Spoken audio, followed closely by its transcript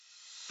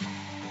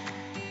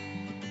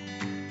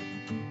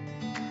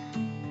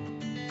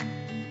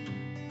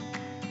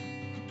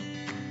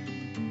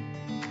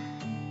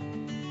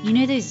You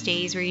know those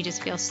days where you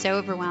just feel so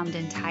overwhelmed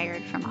and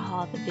tired from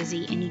all the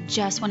busy, and you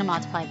just want to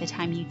multiply the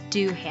time you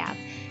do have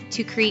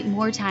to create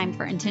more time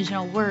for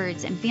intentional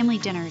words and family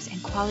dinners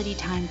and quality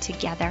time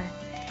together?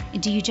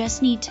 And do you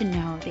just need to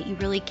know that you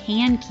really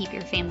can keep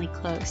your family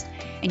close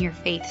and your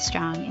faith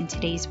strong in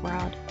today's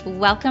world?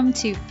 Welcome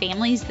to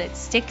Families That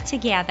Stick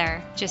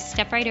Together. Just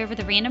step right over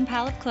the random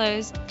pile of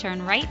clothes,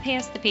 turn right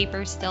past the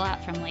papers still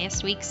out from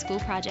last week's school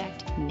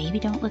project, maybe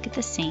don't look at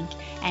the sink,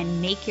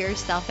 and make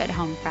yourself at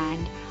home,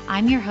 friend.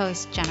 I'm your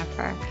host,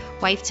 Jennifer,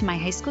 wife to my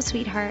high school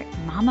sweetheart,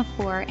 mom of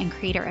four, and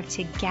creator of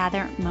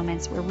Together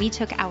Moments, where we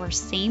took our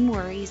same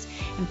worries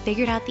and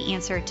figured out the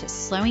answer to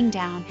slowing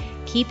down,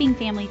 keeping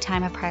family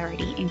time a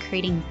priority, and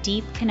creating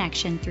deep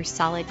connection through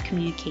solid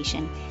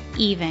communication,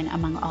 even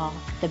among all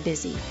the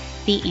busy.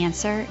 The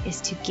answer is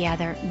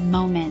Together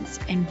Moments,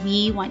 and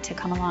we want to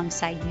come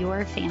alongside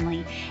your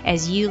family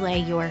as you lay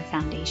your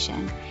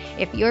foundation.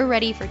 If you're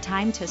ready for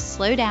time to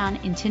slow down,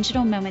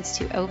 intentional moments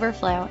to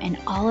overflow, and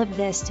all of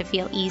this to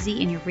feel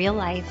easy in your real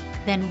life,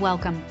 then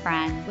welcome,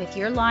 friend. With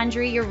your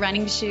laundry, your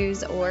running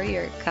shoes, or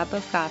your cup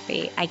of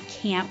coffee, I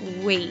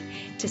can't wait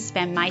to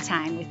spend my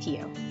time with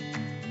you.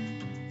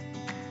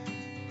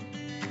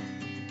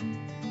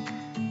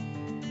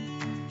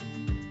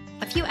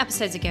 A few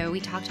episodes ago, we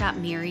talked about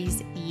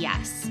Mary's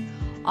yes,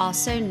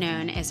 also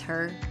known as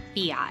her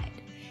fiat.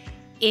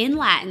 In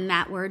Latin,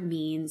 that word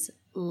means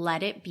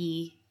let it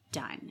be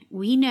done.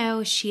 We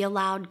know she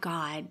allowed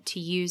God to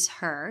use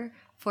her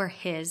for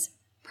his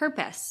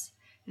purpose.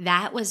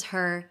 That was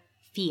her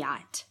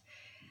fiat.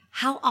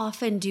 How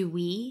often do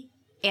we,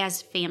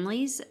 as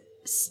families,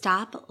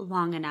 stop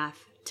long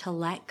enough to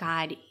let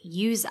God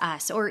use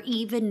us or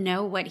even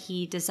know what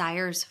he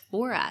desires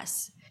for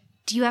us?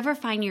 Do you ever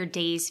find your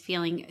days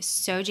feeling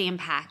so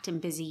jam-packed and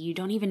busy you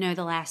don't even know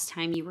the last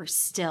time you were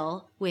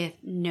still with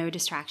no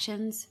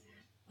distractions?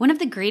 One of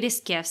the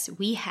greatest gifts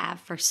we have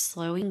for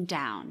slowing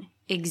down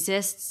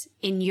exists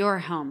in your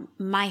home,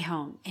 my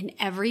home, and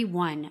every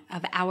one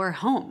of our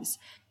homes.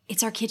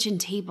 It's our kitchen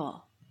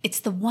table. It's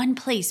the one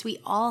place we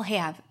all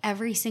have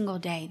every single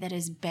day that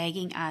is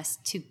begging us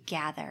to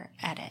gather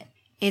at it.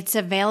 It's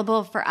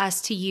available for us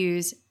to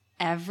use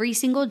every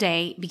single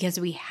day because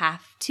we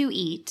have to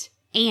eat,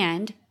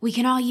 and we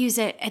can all use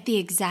it at the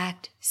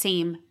exact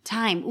same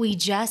time. We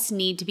just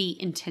need to be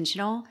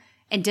intentional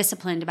and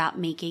disciplined about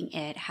making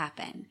it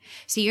happen.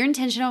 So your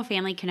intentional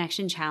family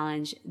connection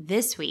challenge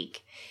this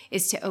week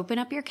is to open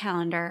up your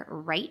calendar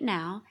right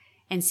now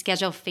and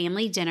schedule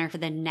family dinner for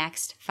the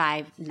next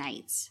 5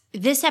 nights.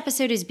 This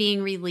episode is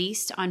being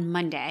released on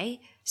Monday,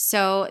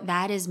 so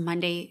that is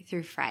Monday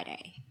through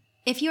Friday.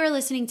 If you are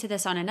listening to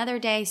this on another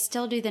day,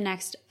 still do the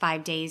next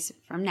 5 days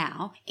from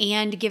now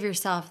and give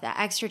yourself the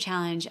extra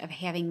challenge of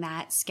having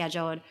that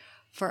scheduled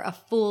for a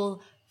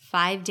full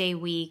 5-day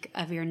week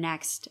of your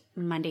next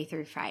Monday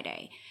through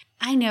Friday.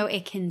 I know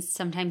it can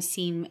sometimes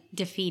seem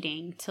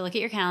defeating to look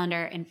at your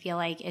calendar and feel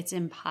like it's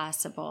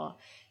impossible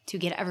to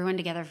get everyone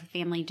together for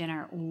family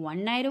dinner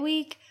one night a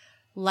week,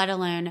 let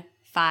alone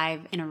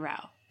 5 in a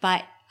row.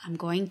 But I'm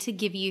going to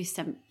give you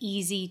some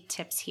easy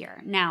tips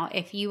here. Now,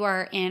 if you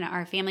are in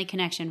our family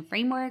connection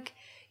framework,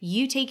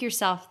 you take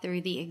yourself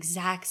through the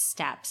exact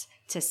steps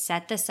to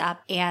set this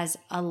up as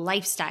a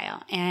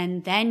lifestyle,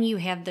 and then you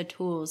have the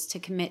tools to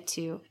commit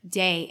to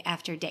day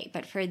after day.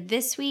 But for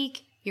this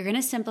week, you're going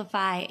to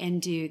simplify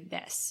and do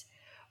this.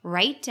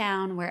 Write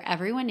down where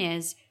everyone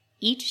is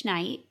each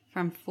night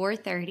from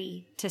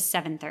 4:30 to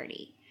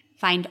 7:30.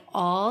 Find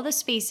all the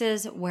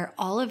spaces where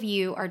all of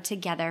you are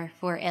together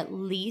for at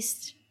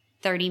least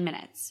 30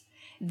 minutes.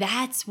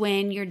 That's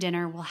when your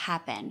dinner will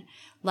happen.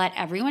 Let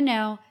everyone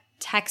know,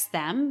 text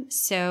them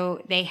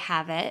so they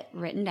have it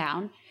written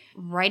down,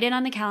 write it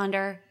on the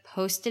calendar,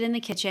 post it in the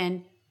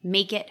kitchen,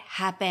 make it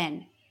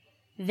happen.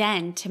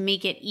 Then, to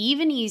make it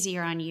even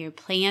easier on you,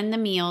 plan the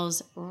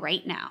meals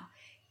right now.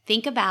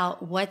 Think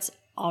about what's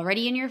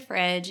already in your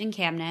fridge and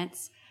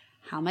cabinets,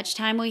 how much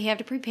time will you have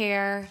to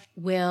prepare?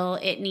 Will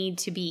it need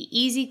to be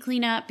easy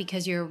cleanup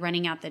because you're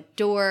running out the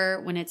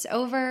door when it's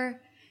over?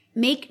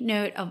 Make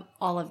note of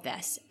all of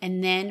this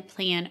and then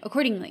plan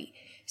accordingly.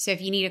 So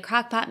if you need a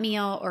crock-pot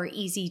meal or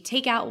easy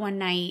takeout one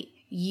night,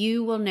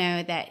 you will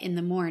know that in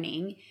the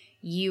morning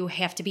you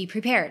have to be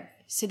prepared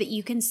so that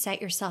you can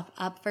set yourself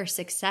up for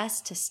success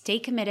to stay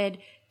committed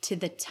to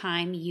the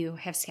time you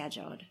have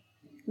scheduled.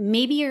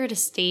 Maybe you're at a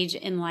stage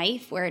in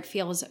life where it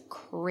feels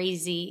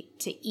crazy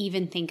to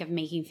even think of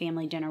making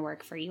family dinner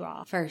work for you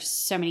all for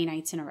so many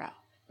nights in a row.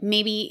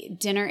 Maybe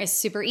dinner is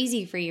super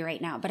easy for you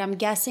right now, but I'm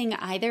guessing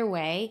either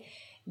way,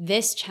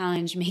 this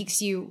challenge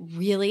makes you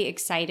really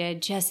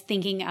excited just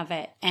thinking of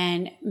it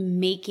and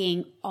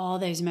making all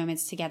those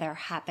moments together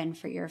happen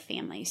for your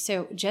family.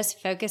 So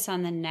just focus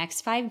on the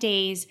next 5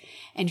 days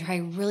and try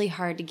really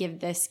hard to give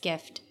this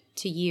gift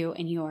to you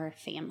and your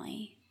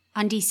family.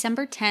 On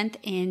December 10th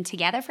in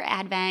Together for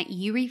Advent,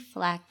 you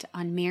reflect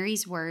on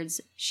Mary's words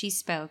she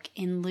spoke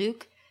in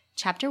Luke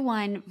chapter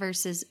 1,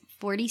 verses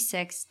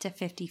 46 to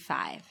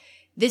 55.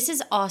 This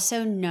is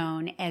also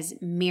known as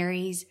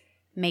Mary's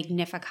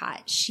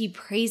Magnificat. She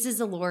praises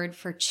the Lord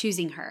for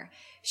choosing her.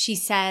 She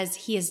says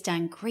he has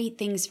done great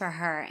things for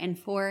her and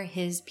for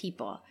his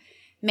people.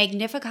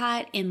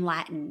 Magnificat in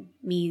Latin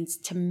means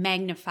to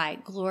magnify,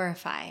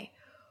 glorify,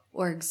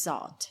 or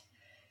exalt.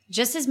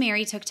 Just as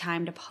Mary took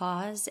time to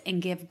pause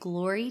and give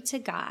glory to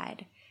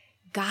God,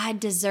 God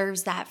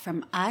deserves that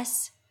from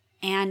us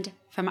and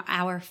from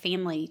our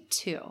family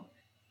too.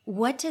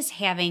 What does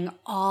having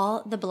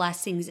all the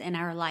blessings in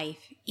our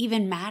life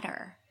even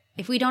matter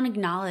if we don't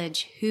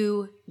acknowledge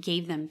who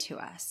gave them to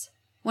us?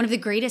 One of the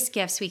greatest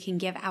gifts we can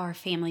give our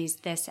families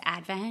this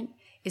Advent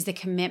is the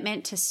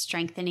commitment to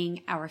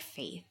strengthening our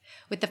faith.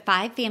 With the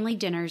 5 family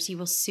dinners you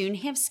will soon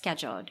have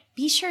scheduled,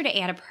 be sure to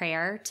add a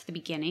prayer to the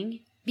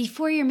beginning.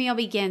 Before your meal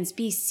begins,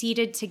 be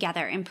seated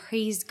together and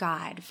praise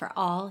God for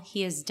all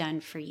he has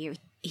done for you.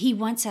 He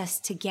wants us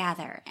to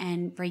gather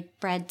and break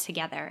bread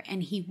together,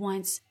 and he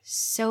wants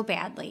so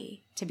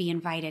badly to be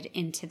invited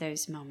into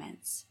those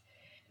moments.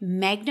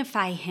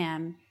 Magnify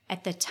him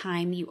at the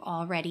time you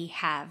already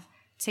have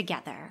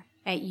together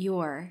at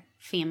your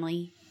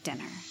family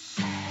dinner.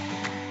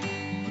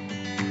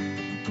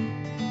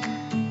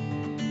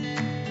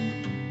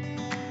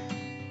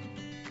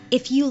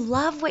 If you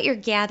love what you're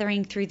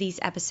gathering through these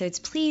episodes,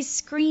 please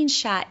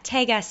screenshot,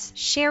 tag us,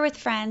 share with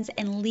friends,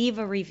 and leave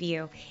a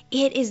review.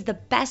 It is the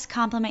best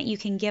compliment you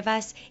can give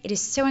us. It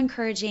is so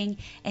encouraging,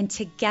 and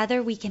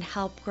together we can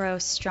help grow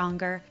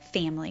stronger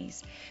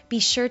families. Be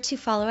sure to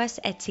follow us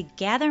at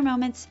Together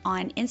Moments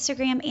on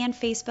Instagram and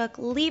Facebook.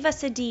 Leave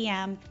us a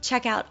DM.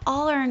 Check out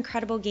all our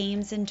incredible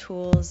games and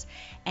tools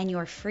and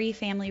your free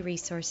family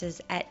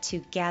resources at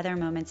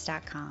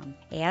togethermoments.com.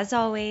 As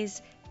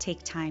always,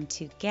 take time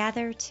to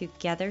gather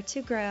together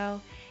to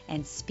grow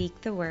and speak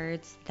the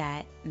words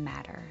that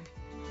matter.